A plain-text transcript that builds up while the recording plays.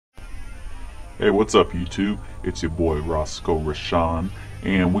Hey, what's up YouTube? It's your boy Roscoe Rashawn,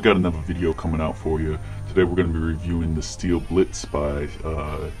 and we got another video coming out for you. Today we're going to be reviewing the Steel Blitz by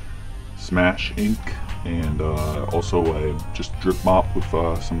Smash Ink, and also a just drip mop with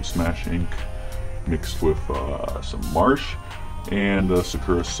some Smash Ink mixed with some Marsh and a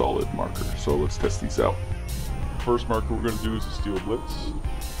Sakura solid marker. So let's test these out. First marker we're going to do is the Steel Blitz.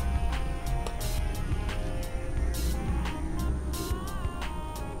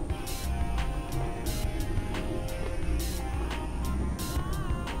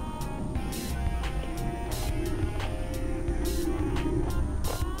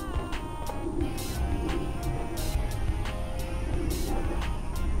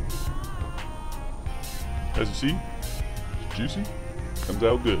 As you see, it's juicy, comes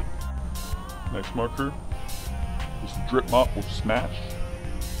out good. Next marker is the drip mop with Smash.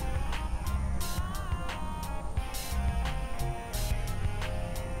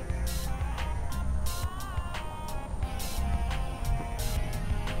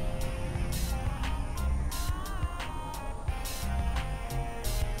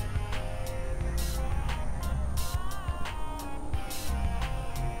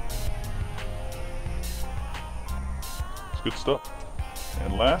 Good stuff.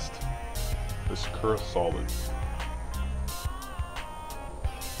 And last, the Sakura solid.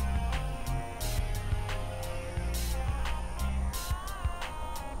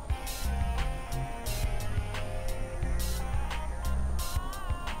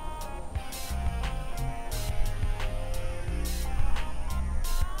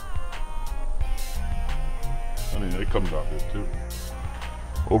 I mean, it comes out good too.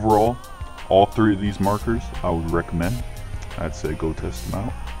 Overall, all three of these markers I would recommend. I'd say go test them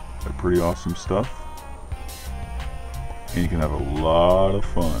out. They're pretty awesome stuff, and you can have a lot of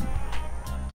fun.